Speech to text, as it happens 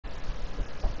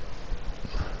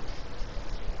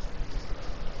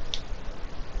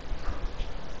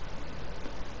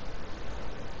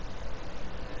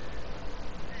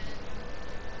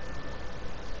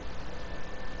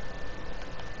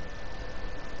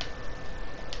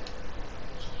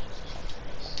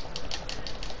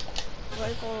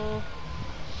we go?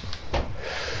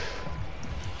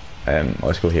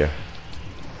 Let's go here.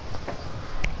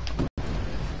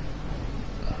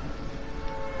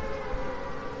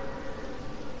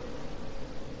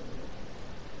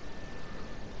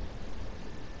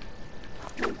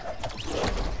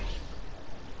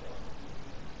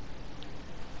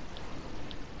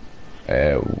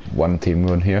 One team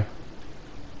going here.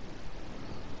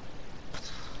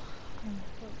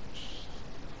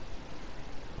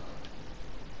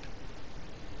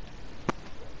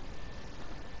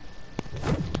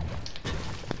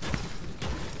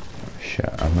 Shit,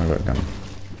 I've not got a gun.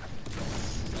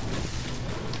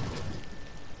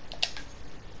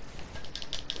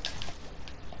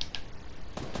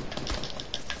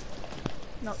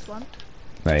 Knocked one.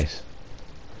 Nice.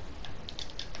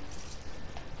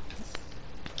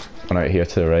 One out here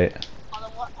to the right. Other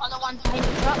one behind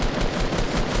the truck.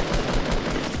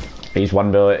 He's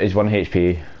one bullet, he's 1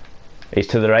 HP. He's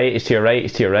to the right, he's to your right,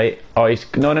 he's to your right. Oh, he's...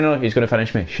 No, he's gonna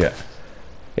finish me. Shit.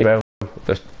 Well,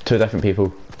 there's 2 different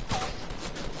people.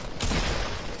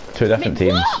 2 different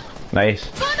teams. Nice.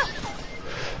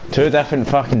 2 different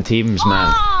fucking teams,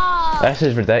 man. This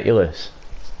is ridiculous.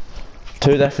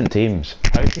 2 different teams.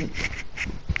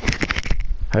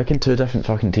 How can 2 different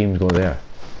fucking teams go there?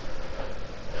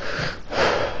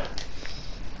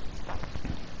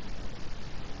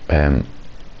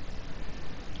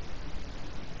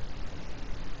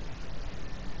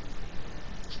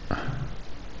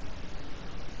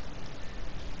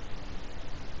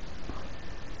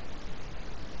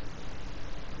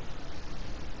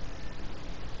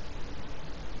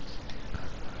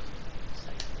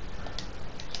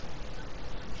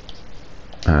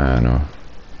 No.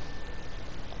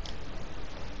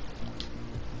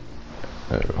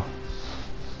 There we go.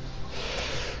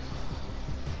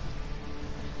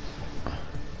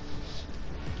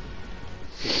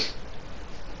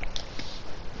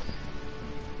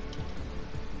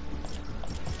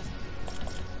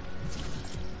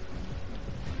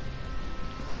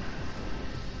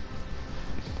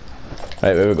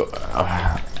 Right, where we go?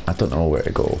 I don't know where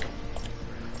to go.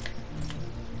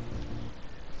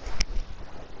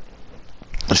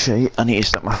 Shit, I need to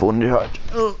stick my phone to charge.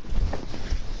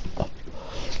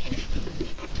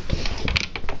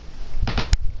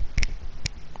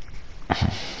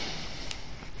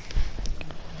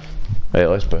 Right,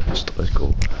 let's boost, let's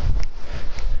go.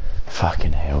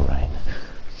 Fucking hell, Ryan.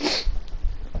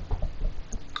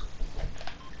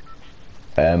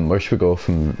 Where should we go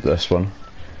from this one?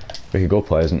 We could go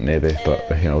Pleasant maybe, but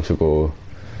we can also go...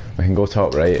 We can go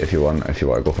top right if you want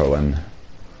to go for a win.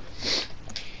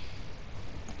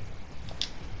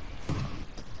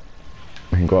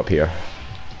 We can go up here.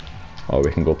 Or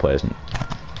we can go Pleasant.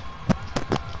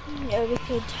 Yeah, we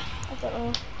could. I don't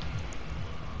know.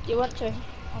 Do you want to?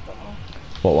 I don't know.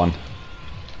 What one?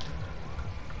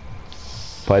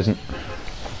 Pleasant.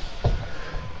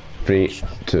 3,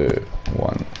 2,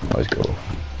 1, let's go.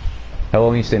 How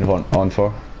long are you staying on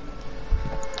for?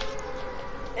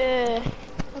 I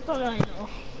don't really know.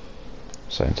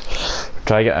 Sounds.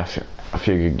 Try to get a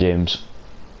few good games.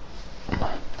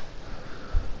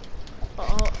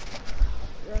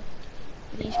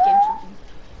 These games have been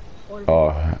horrible.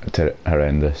 Oh,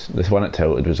 horrendous. This one at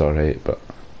Tilted was alright, but...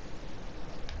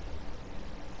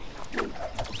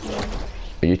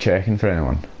 Are you checking for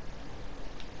anyone?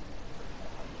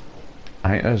 I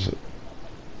think there's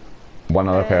one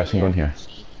other person yeah. going here.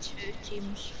 2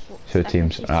 teams. 2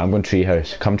 teams. I'm going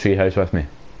treehouse. Come treehouse with me.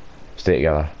 Stay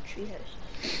together.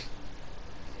 Treehouse.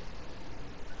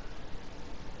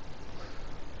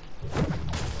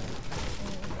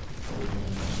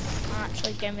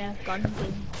 Actually, give me a gun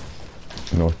game.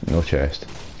 No chest.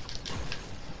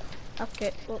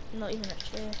 Okay, well, not even a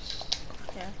chest.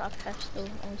 Yeah, I've got a pistol,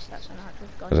 at least that's an actual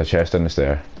gun. There's a chest in the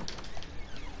stair.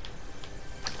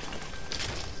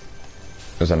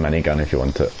 There's a minigun if you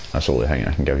want it. That's the only thing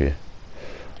I can give you.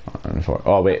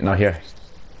 Oh wait, not here.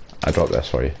 I dropped this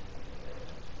for you.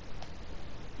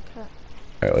 Okay.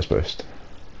 Right, let's boost.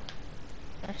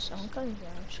 There's some guns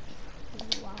there.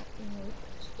 Wow,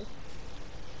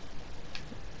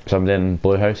 Somebody in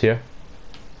blue house here?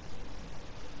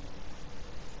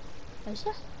 is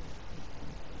there?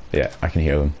 Yeah, I can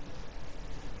hear them.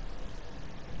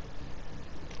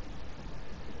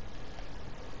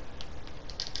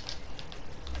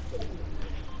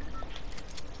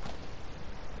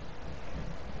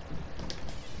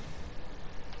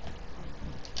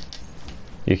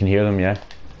 You can hear them, yeah?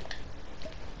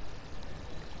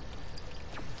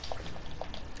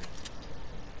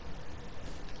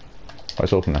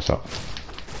 Let's open this up.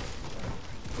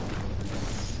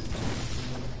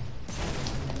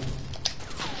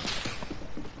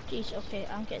 He's okay,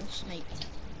 I'm getting sniped.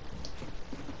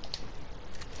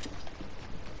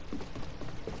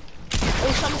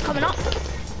 Oh, someone coming up.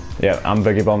 Yeah, I'm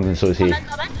biggie bombed and so is he.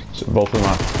 Come in. So both of them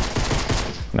are.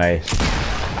 Nice.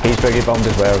 He's biggie bombed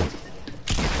as well.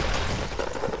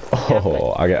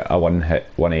 Oh, I get a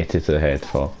 180 to the head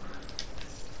for.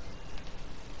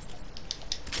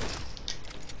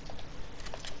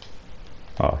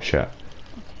 Oh shit.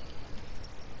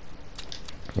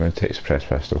 I'm gonna take suppressed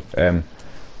pistol.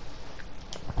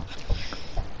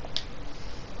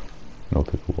 No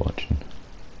people watching.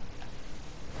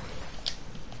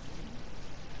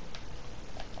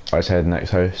 Let's head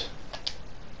next house.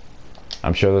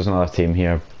 I'm sure there's another team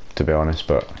here, to be honest,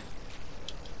 but...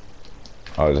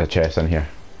 Oh, there's a chest in here.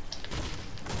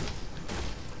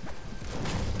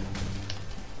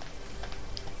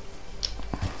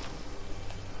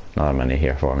 Another mini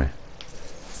here for me.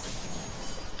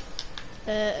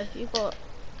 Have you got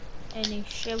any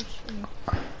shells for me?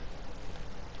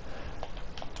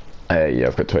 Yeah,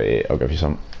 I've got 28, I'll give you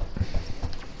some.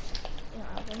 Yeah,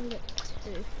 I've only got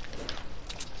 2.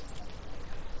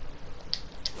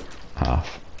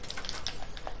 Half.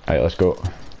 Right, let's go.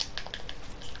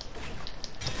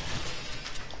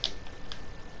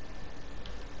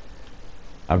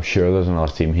 I'm sure there's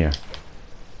another team here.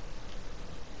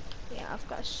 Yeah, I've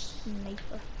got a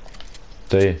sniper.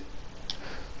 Do you?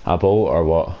 A bolt or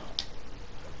what?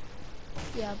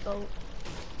 Yeah, boat.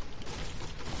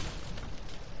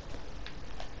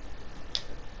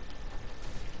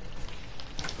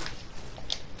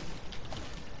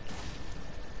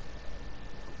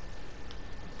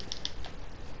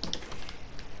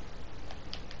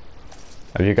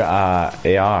 Have you got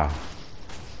a AR?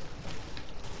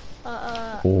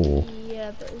 Ooh.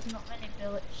 Yeah, but there's not many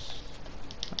bullets.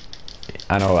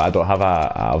 I know, I don't have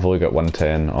I've only got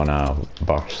 110 on a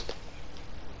burst.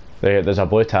 There's a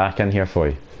blue tack in here for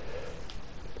you.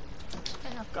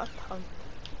 And I've got a pump.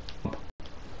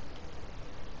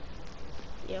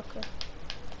 Yeah, okay.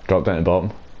 Drop down to the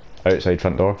bottom. Outside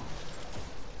front door.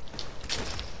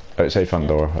 Outside front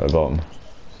door at the bottom.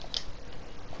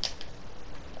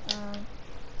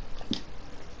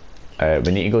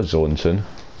 We need to go zone soon.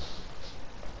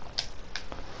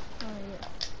 Oh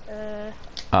yeah.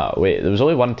 Ah, wait, there was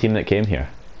only one team that came here.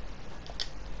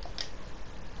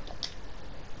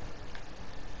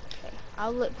 Okay.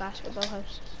 I'll look basketball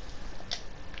house.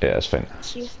 Yeah, that's fine.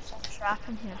 See if there's a trap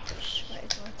in here. I swear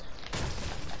to God.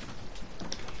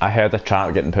 I heard a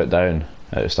trap getting put down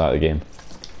at the start of the game.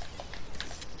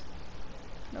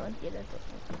 No idea, I don't know.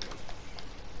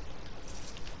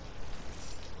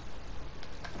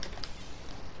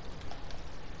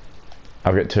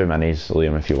 I've got 2 minis,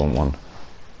 Liam, if you want one.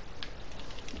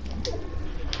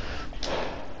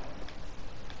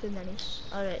 2 minis.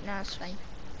 Alright, nah, it's fine.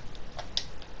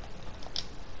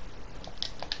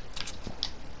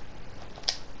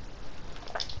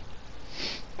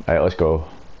 Right, let's go.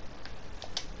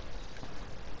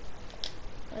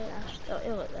 Right,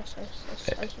 I'll look at this house. This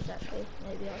house is actually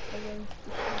maybe I'll probably be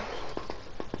first.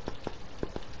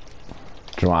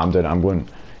 Do you know what I'm doing? I'm going...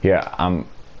 Yeah,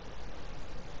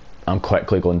 I'm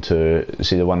quickly going to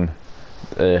see the one...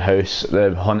 The house,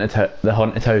 the haunted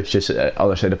house just at the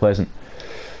other side of Pleasant.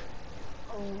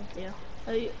 Oh dear.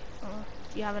 Do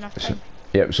you have enough time?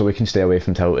 Yep, so we can stay away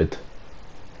from Tilted.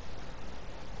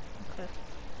 Okay.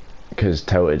 Because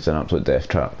Tilted's an absolute death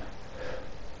trap.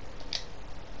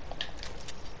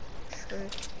 True.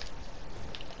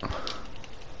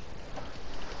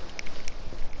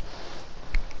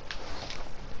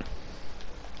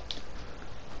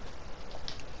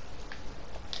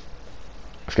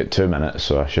 I've got 2 minutes,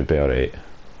 so I should be alright.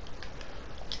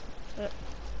 Yep.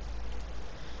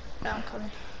 Yeah, I'm coming.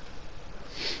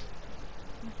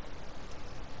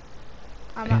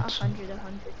 I'm at 100 now.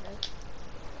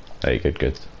 Right,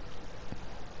 good.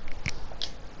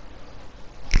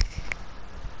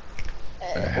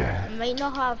 I might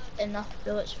not have enough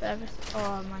bullets for everything.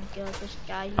 Oh my god, this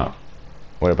guy here. Oh.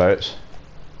 Whereabouts?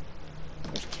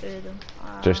 There's 2 of them.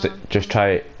 Just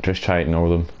try ignore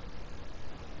them.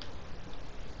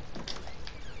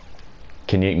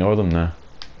 Can you ignore them now?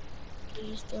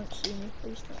 Please don't see me.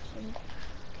 Please don't see me.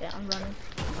 Okay, I'm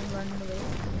running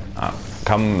away.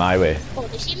 Come my way. Oh,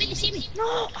 they see me.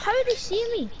 No, how do they see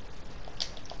me?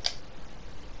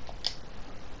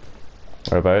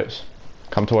 Whereabouts?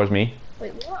 Come towards me.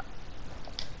 Wait, what?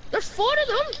 There's 4 of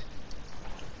them.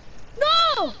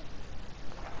 No.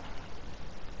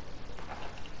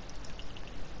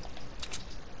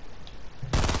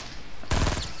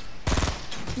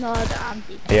 No, I'm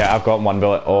deep. Yeah, I've got 1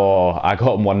 bullet. Oh, I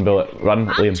got 1 bullet. Run,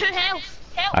 I'm Liam. 2 health.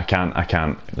 Help. I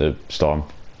can't. The storm.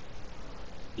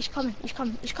 He's coming, he's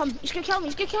coming, he's coming. He's gonna kill me,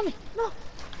 he's gonna kill me. No,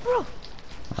 bro.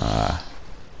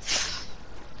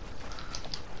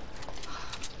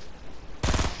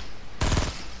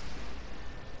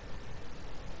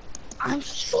 I'm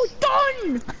so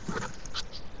done!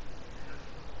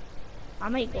 I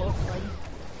might go offline.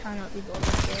 Cannot be bothered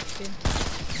with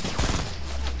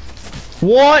you.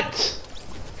 What?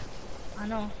 I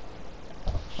know.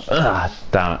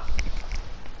 Damn it.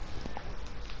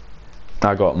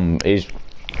 I got him.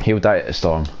 He'll die at the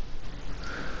storm.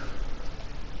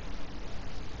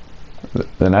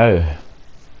 The now.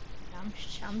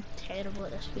 I'm terrible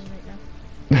at this game right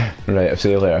now. Right, I'll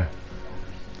see you later.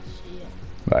 See ya.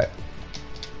 Bye.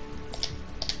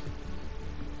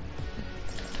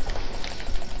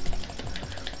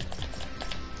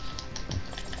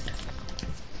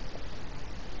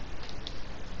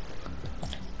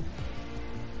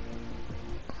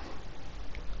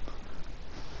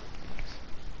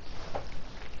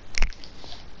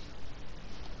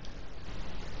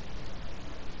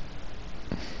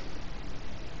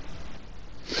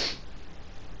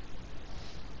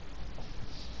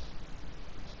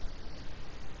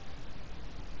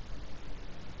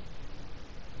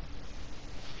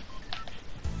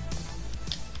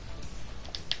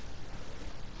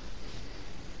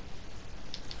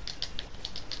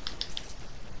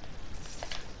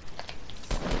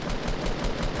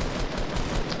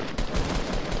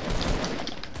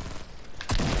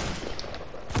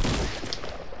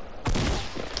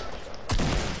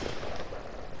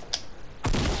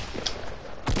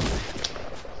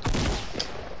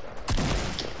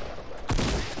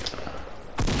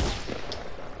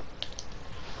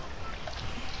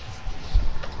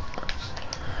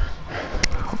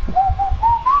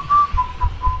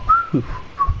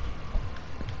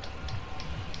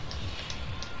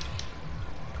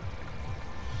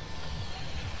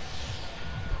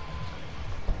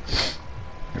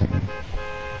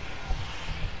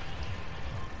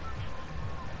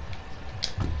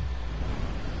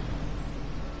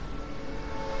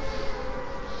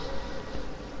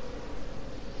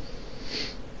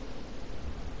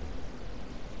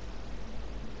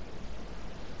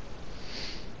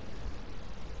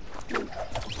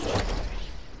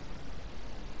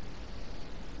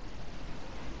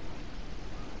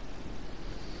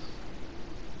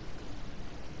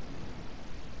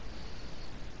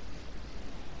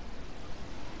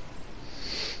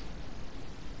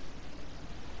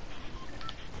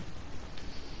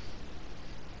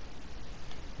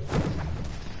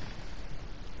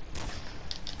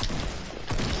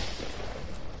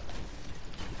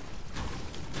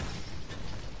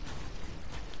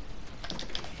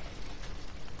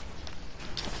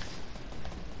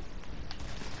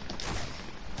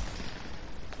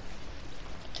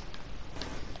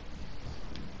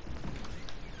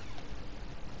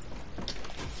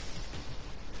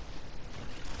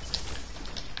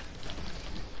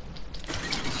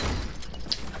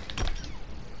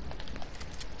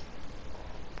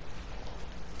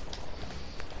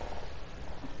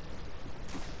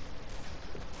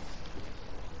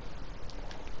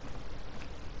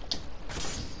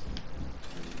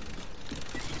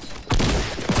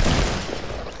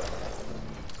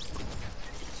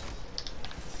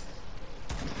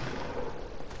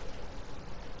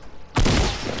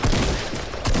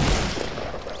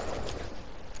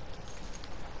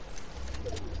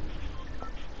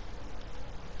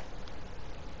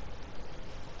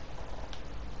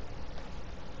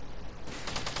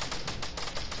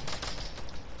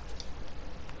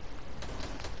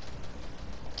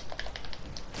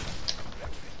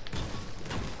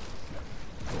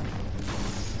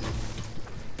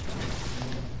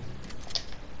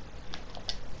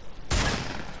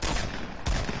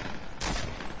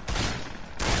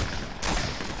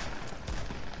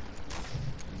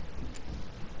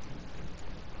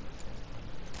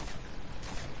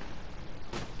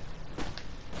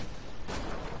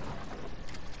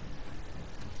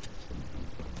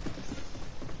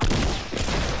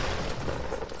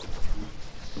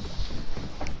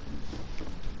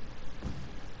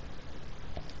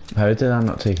 How did I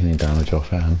not take any damage off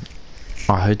him?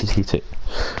 Oh, how did he take...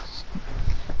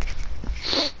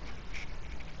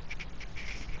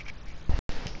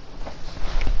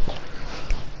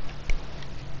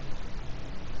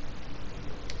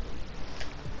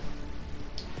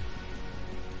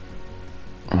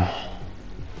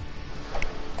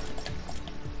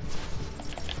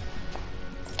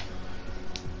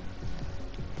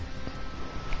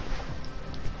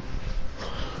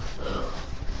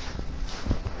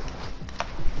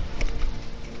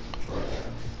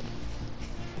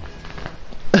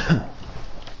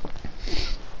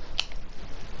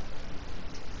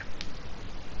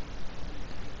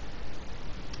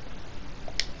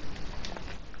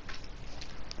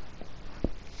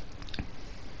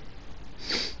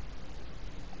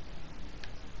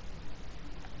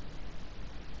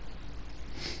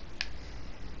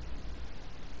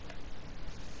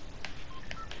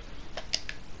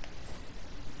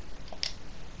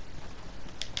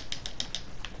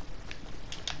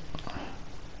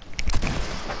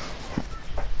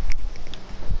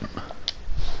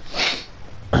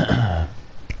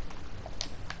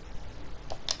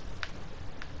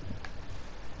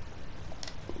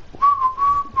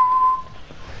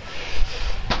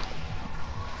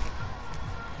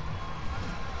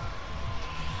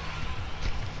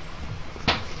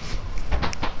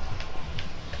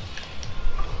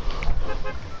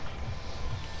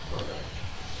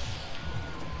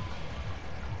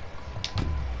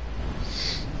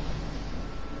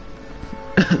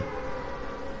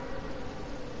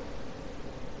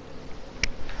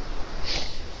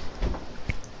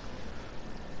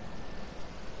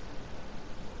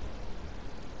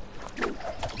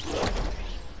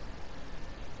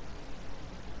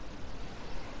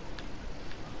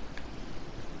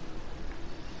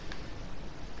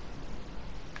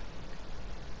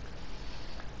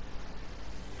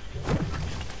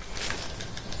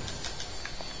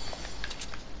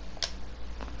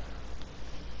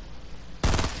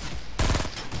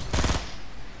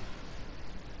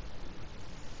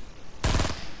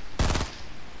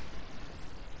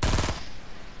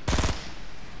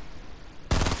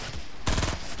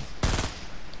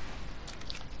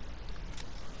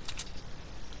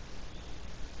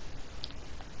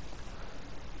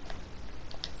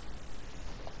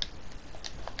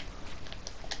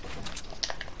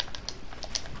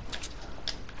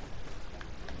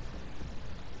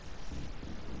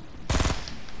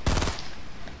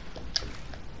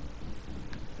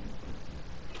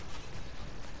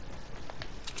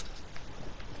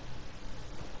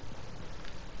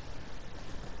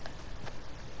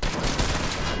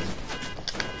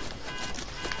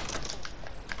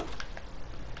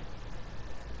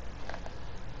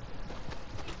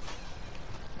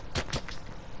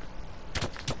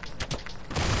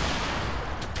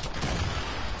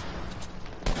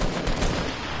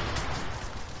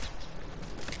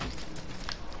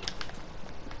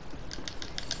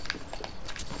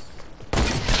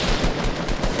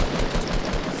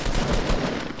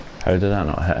 How did that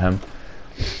not hit him?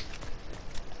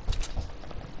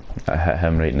 I hit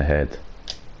him right in the head.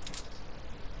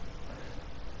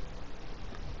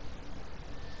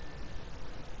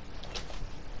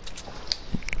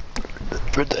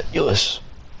 Ridiculous.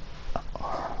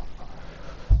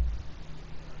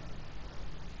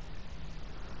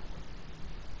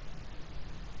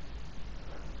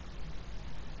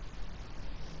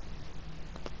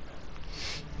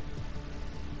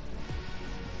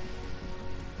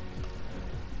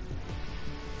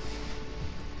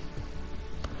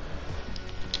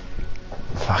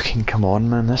 Fucking come on,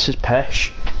 man, this is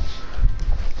pish.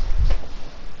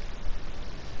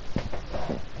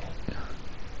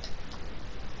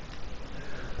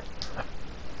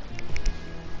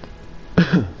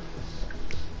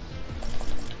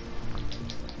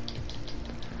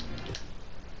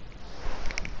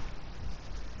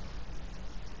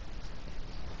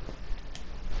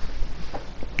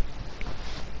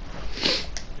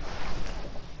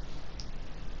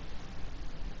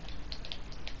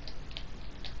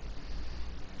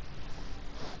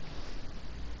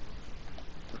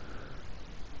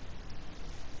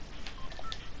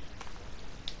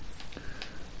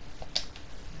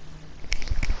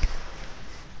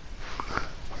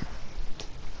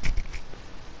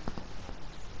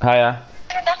 Hiya.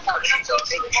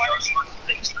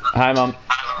 Hi, Mum.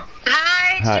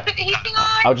 Hi, did Hi. you put the heating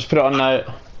on? I'll just put it on now.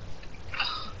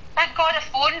 Thank God, a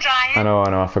phone drying. I know,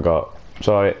 I forgot.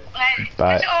 Sorry. Right,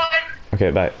 Bye. put it on.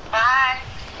 Okay, bye. Bye.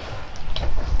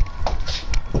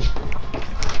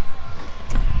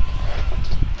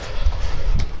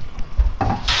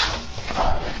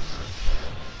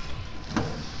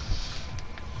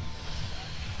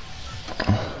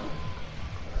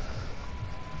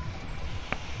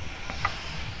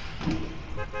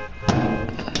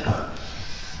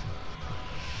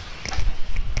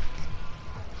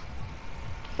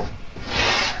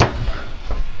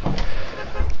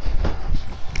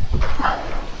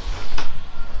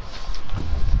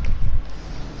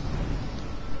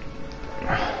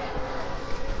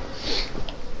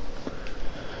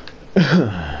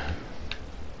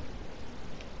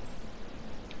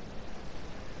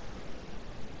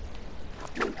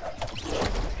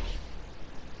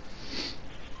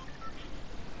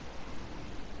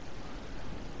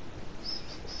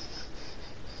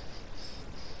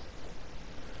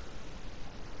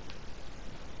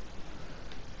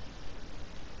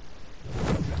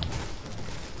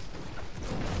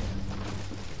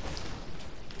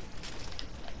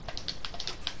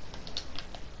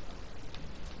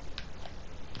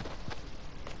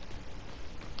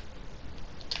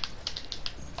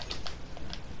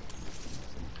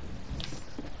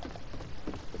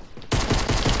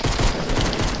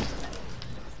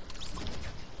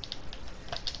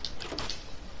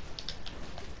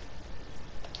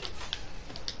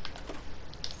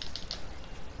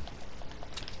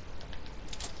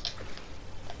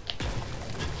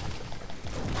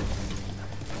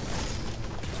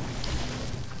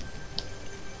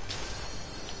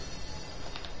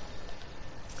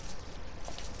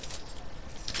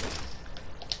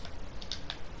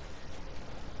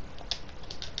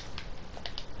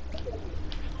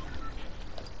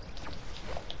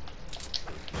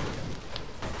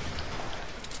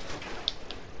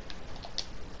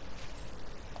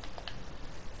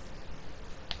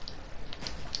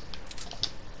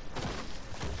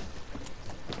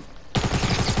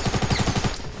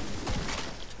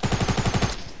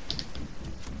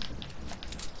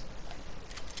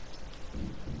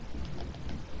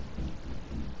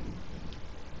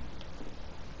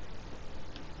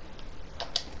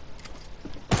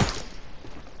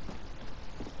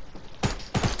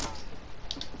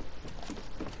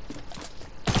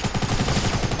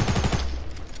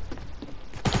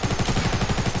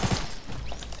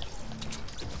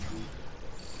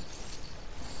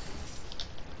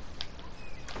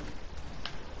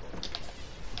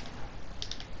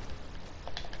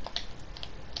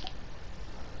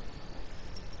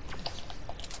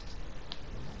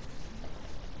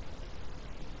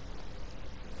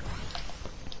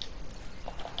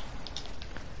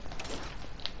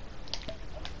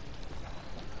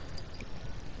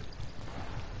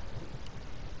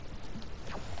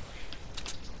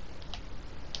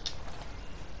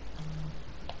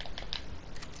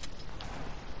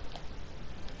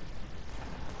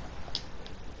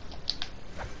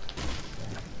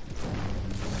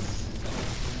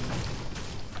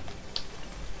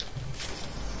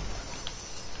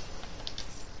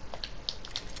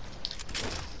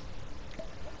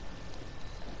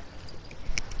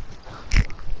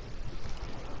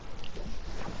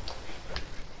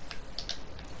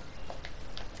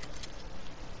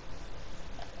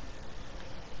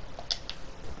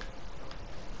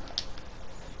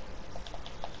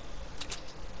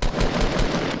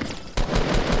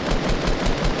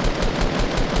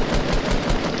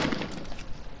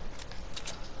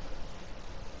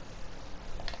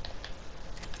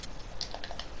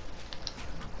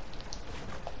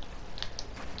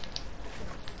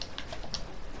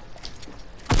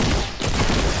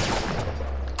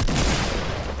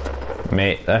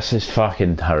 Mate, this is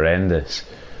fucking horrendous.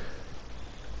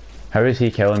 How is he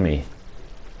killing me?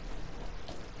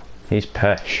 He's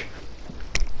pish.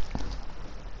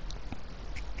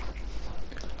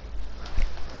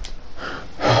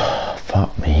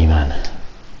 Fuck me, man.